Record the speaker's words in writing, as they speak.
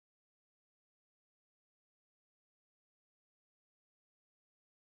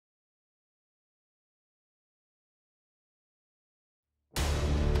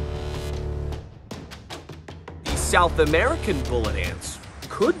South American bullet ants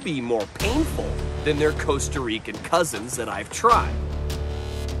could be more painful than their Costa Rican cousins that I've tried.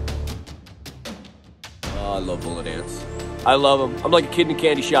 Oh, I love bullet ants. I love them. I'm like a kid in a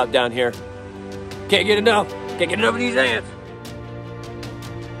candy shop down here. Can't get enough. Can't get enough of these ants.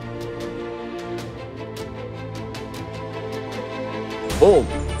 Boom.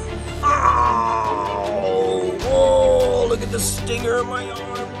 Oh, whoa, look at the stinger in my arm.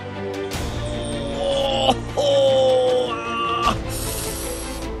 Oh, ah.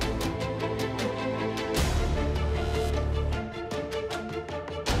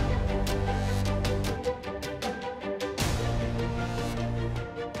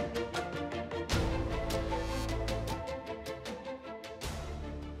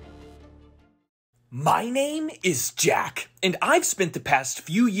 My name is Jack, and I've spent the past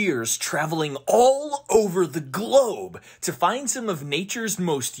few years traveling all over the globe to find some of nature's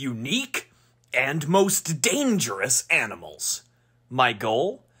most unique and most dangerous animals. My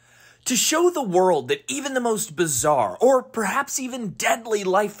goal? To show the world that even the most bizarre, or perhaps even deadly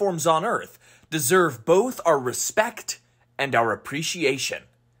life forms on Earth deserve both our respect and our appreciation.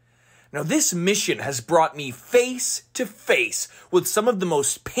 Now, this mission has brought me face to face with some of the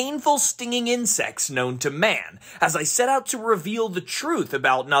most painful stinging insects known to man, as I set out to reveal the truth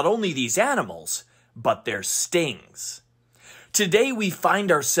about not only these animals, but their stings. Today, we find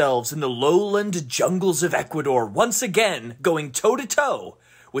ourselves in the lowland jungles of Ecuador, once again going toe-to-toe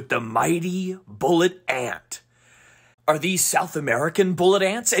with the mighty bullet ant. Are these South American bullet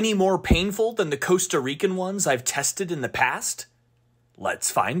ants any more painful than the Costa Rican ones I've tested in the past?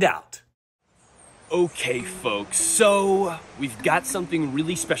 Let's find out. Okay, folks, so we've got something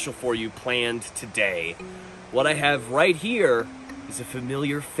really special for you planned today. What I have right here is a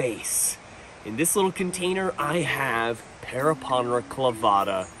familiar face. In this little container, I have Paraponera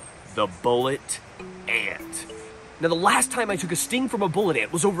clavata, the bullet ant. Now, the last time I took a sting from a bullet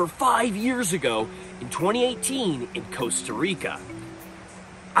ant was over 5 years ago in 2018 in Costa Rica.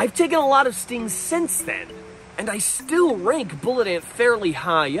 I've taken a lot of stings since then, and I still rank bullet ant fairly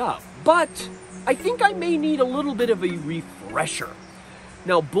high up, but I think I may need a little bit of a refresher.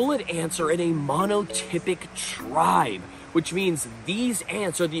 Now, bullet ants are in a monotypic tribe, which means these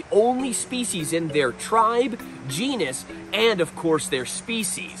ants are the only species in their tribe, genus, and of course their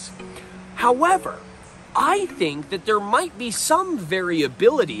species. However, I think that there might be some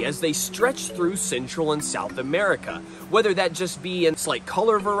variability as they stretch through Central and South America, whether that just be in slight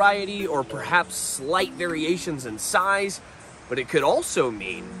color variety or perhaps slight variations in size, but it could also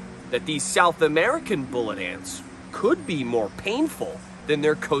mean that these South American bullet ants could be more painful than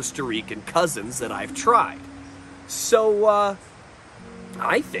their Costa Rican cousins that I've tried. So,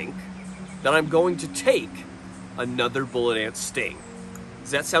 I think that I'm going to take another bullet ant sting.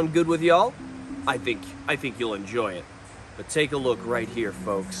 Does that sound good with y'all? I think you'll enjoy it. But take a look right here,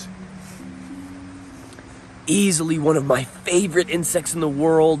 folks. Easily one of my favorite insects in the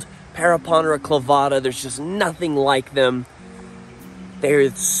world, Paraponera clavata. There's just nothing like them.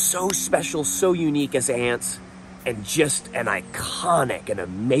 They're so special, so unique as ants, and just an iconic and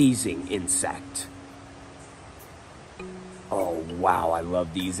amazing insect. Oh, wow, I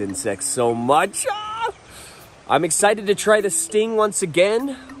love these insects so much. I'm excited to try the sting once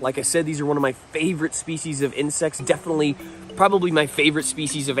again. Like I said, these are one of my favorite species of insects, definitely, probably my favorite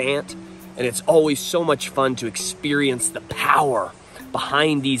species of ant, and it's always so much fun to experience the power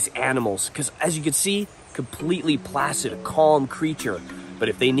behind these animals, because as you can see, completely placid, a calm creature, but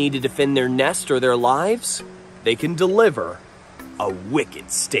if they need to defend their nest or their lives, they can deliver a wicked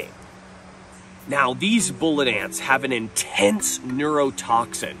sting. Now, these bullet ants have an intense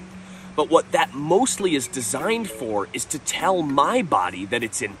neurotoxin, but what that mostly is designed for is to tell my body that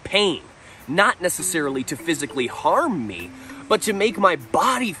it's in pain, not necessarily to physically harm me, but to make my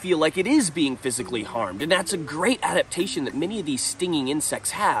body feel like it is being physically harmed. And that's a great adaptation that many of these stinging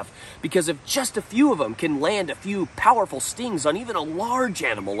insects have, because if just a few of them can land a few powerful stings on even a large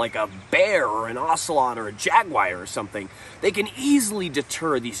animal like a bear or an ocelot or a jaguar or something, they can easily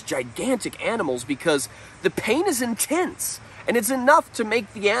deter these gigantic animals because the pain is intense. And it's enough to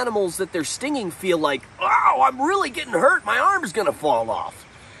make the animals that they're stinging feel like, wow, I'm really getting hurt, my arm's gonna fall off.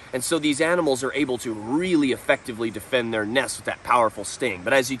 And so these animals are able to really effectively defend their nest with that powerful sting.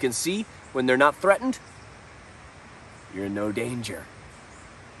 But as you can see, when they're not threatened, you're in no danger.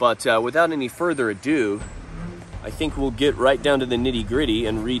 But without any further ado, I think we'll get right down to the nitty-gritty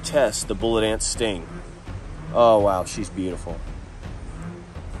and retest the bullet ant sting. Oh, wow, she's beautiful.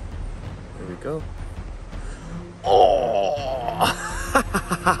 There we go. Oh!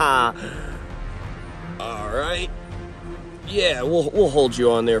 All right. Yeah, we'll hold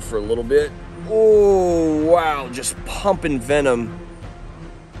you on there for a little bit. Oh, wow, just pumping venom.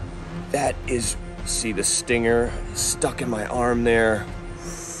 That is, see the stinger stuck in my arm there.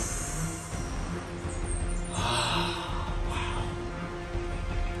 Wow.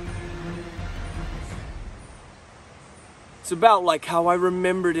 It's about like how I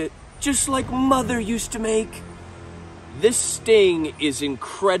remembered it, just like Mother used to make. This sting is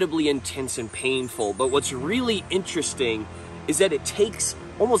incredibly intense and painful, but what's really interesting is that it takes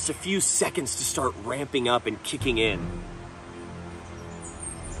almost a few seconds to start ramping up and kicking in.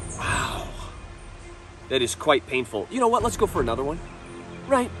 Wow. That is quite painful. You know what? Let's go for another one.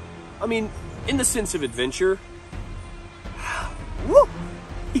 Right? I mean, in the sense of adventure. Woo!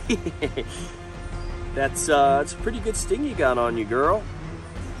 That's a pretty good sting you got on you, girl.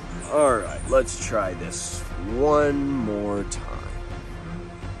 All right, let's try this one more time.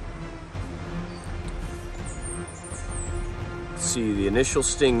 See the initial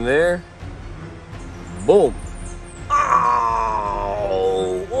sting there. Boom.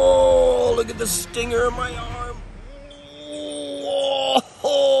 Oh, whoa, look at the stinger in my arm.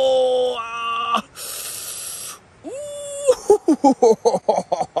 Oh, ah.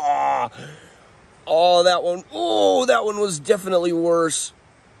 Oh, that one. Oh, that one was definitely worse.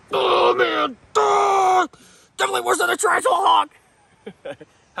 Oh, man. Oh, definitely worse than a tarantula hawk.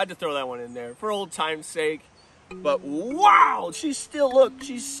 Had to throw that one in there for old time's sake. But wow, she's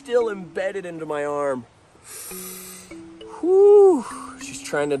still embedded into my arm. Whew. She's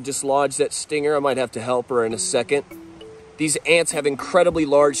trying to dislodge that stinger. I might have to help her in a second. These ants have incredibly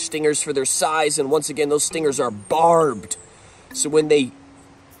large stingers for their size, and once again, those stingers are barbed. So when they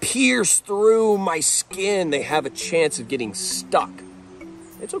pierce through my skin, they have a chance of getting stuck.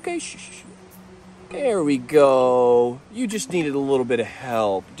 It's okay. Shh. There we go. You just needed a little bit of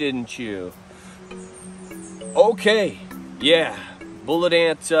help, didn't you? Okay, yeah, bullet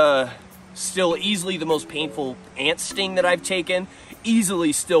ant, still easily the most painful ant sting that I've taken.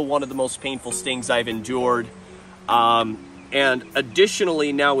 Easily still one of the most painful stings I've endured. And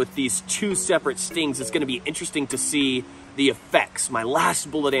additionally, now with these two separate stings, it's going to be interesting to see the effects. My last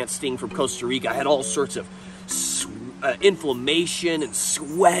bullet ant sting from Costa Rica, I had all sorts of inflammation and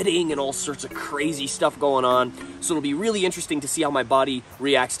sweating and all sorts of crazy stuff going on. So it'll be really interesting to see how my body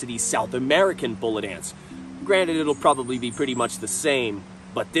reacts to these South American bullet ants. Granted, it'll probably be pretty much the same,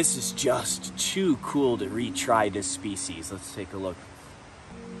 but this is just too cool to retry this species. Let's take a look.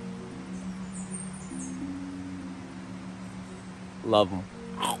 Love them.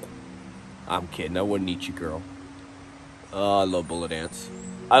 I'm kidding. I wouldn't eat you, girl. Oh, I love bullet ants.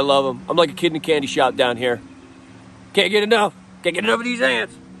 I love them. I'm like a kid in a candy shop down here. Can't get enough. Can't get enough of these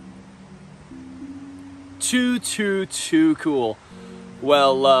ants. Too cool.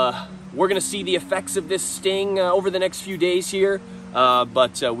 Well, we're going to see the effects of this sting over the next few days here.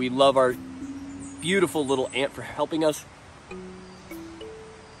 But we love our beautiful little ant for helping us.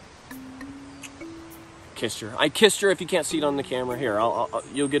 Kissed her. I kissed her. If you can't see it on the camera, here,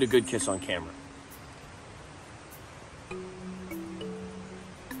 you'll get a good kiss on camera.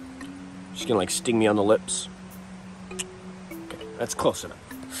 She's going to like sting me on the lips. Okay, that's close enough.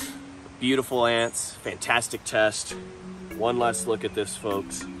 Beautiful ants. Fantastic test. One last look at this,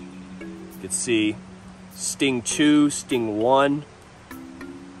 folks. You can see sting 2, sting 1.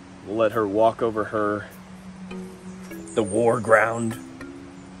 We'll let her walk over the war ground.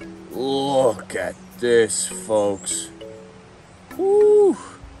 Look at this, folks. Woo.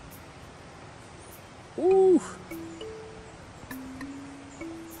 Woo.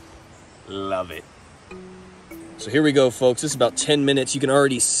 Love it. So here we go, folks. This is about 10 minutes. You can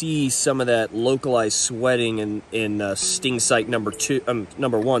already see some of that localized sweating in sting site number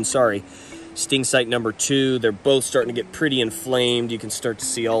 1, sorry. Sting site number 2, they're both starting to get pretty inflamed. You can start to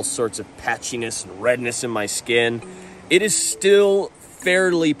see all sorts of patchiness and redness in my skin. It is still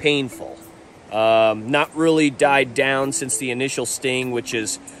fairly painful. Not really died down since the initial sting, which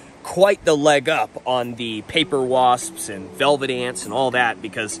is quite the leg up on the paper wasps and velvet ants and all that,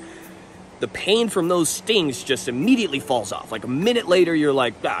 because the pain from those stings just immediately falls off. Like a minute later, you're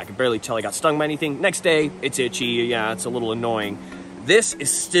like, I can barely tell I got stung by anything. Next day, it's itchy. Yeah, it's a little annoying. This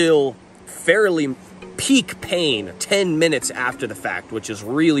is still fairly peak pain 10 minutes after the fact, which is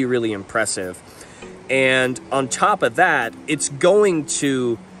really, really impressive. And on top of that, it's going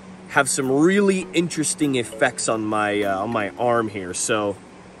to have some really interesting effects on my arm here. So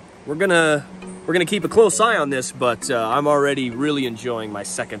we're gonna keep a close eye on this, but I'm already really enjoying my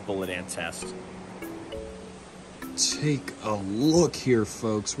second bullet ant test. Take a look here,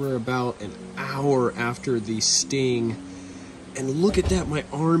 folks. We're about an hour after the sting. And look at that, my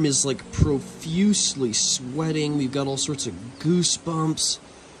arm is like profusely sweating. We've got all sorts of goosebumps.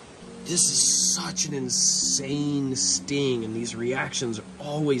 This is such an insane sting, and these reactions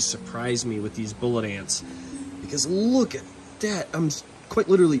always surprise me with these bullet ants. Because look at that. I'm quite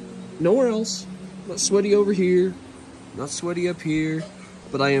literally nowhere else. Not sweaty over here, not sweaty up here,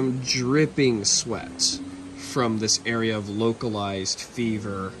 but I am dripping sweat from this area of localized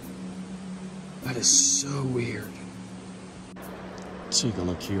fever. That is so weird. Take a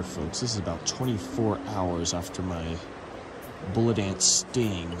look here, folks. This is about 24 hours after my bullet ant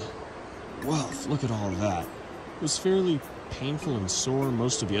sting. Wow, look at all of that. It was fairly painful and sore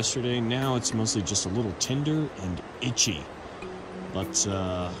most of yesterday. Now it's mostly just a little tender and itchy. But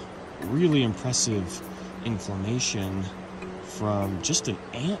really impressive inflammation from just an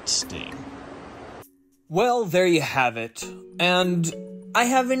ant sting. Well, there you have it. And I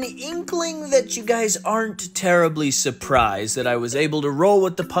have an inkling that you guys aren't terribly surprised that I was able to roll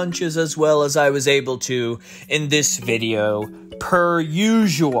with the punches as well as I was able to in this video, per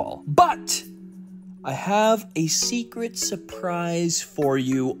usual. But I have a secret surprise for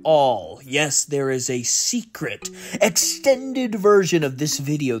you all. Yes, there is a secret, extended version of this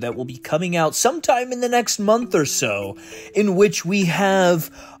video that will be coming out sometime in the next month or so, in which we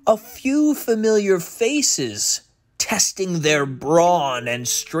have a few familiar faces testing their brawn and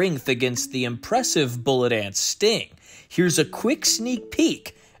strength against the impressive bullet ant sting. Here's a quick sneak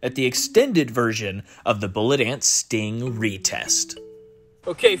peek at the extended version of the bullet ant sting retest.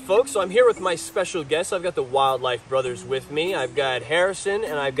 Okay, folks, so I'm here with my special guests. I've got the Wildlife Brothers with me. I've got Harrison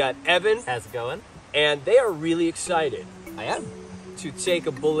and I've got Evan. How's it going? And they are really excited. I am. To take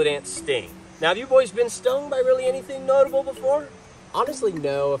a bullet ant sting. Now, have you boys been stung by really anything notable before? Honestly,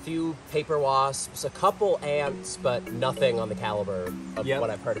 no. A few paper wasps, a couple ants, but nothing on the caliber of what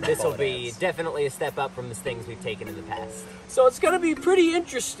I've heard about. This will be definitely a step up from the stings we've taken in the past. So it's going to be pretty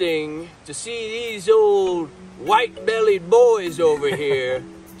interesting to see these old white-bellied boys over here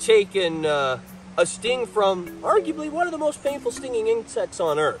taking a sting from arguably one of the most painful stinging insects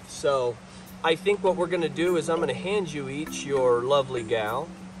on Earth. So I think what we're going to do is I'm going to hand you each your lovely gal.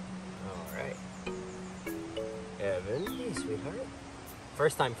 All right. Evan. Hey, sweetheart.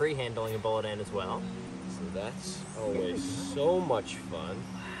 First time free-handling a bullet ant as well. So that's always so much fun.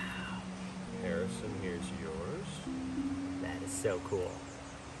 Wow. Harrison, here's yours. That is so cool.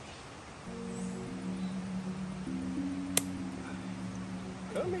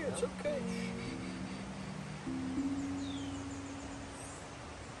 Come here, it's okay.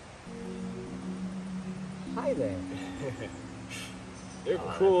 Hi there. They're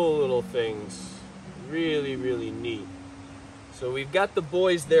cool little things. Really, really neat. So we've got the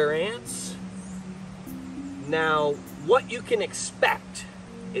boys, their ants. Now, what you can expect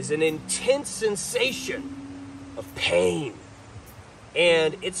is an intense sensation of pain.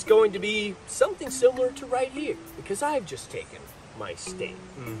 And it's going to be something similar to right here, because I've just taken my sting.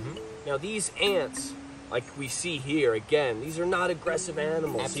 Now, these ants, like we see here, again, these are not aggressive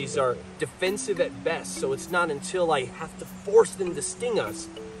animals. Absolutely. These are defensive at best, so it's not until I have to force them to sting us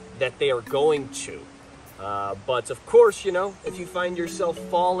that they are going to. But of course, you know, if you find yourself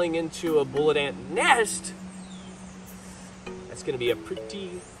falling into a bullet ant nest, that's going to be a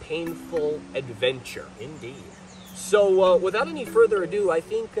pretty painful adventure. Indeed. So without any further ado, I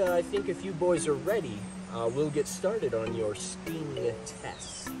think if you boys are ready, we'll get started on your sting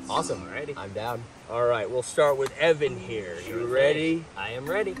tests. Awesome. Alrighty. I'm down. All right, we'll start with Evan here. You ready? I am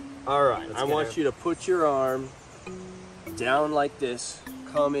ready. All right, I want you to put your arm down like this.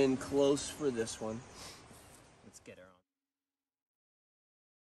 Come in close for this one.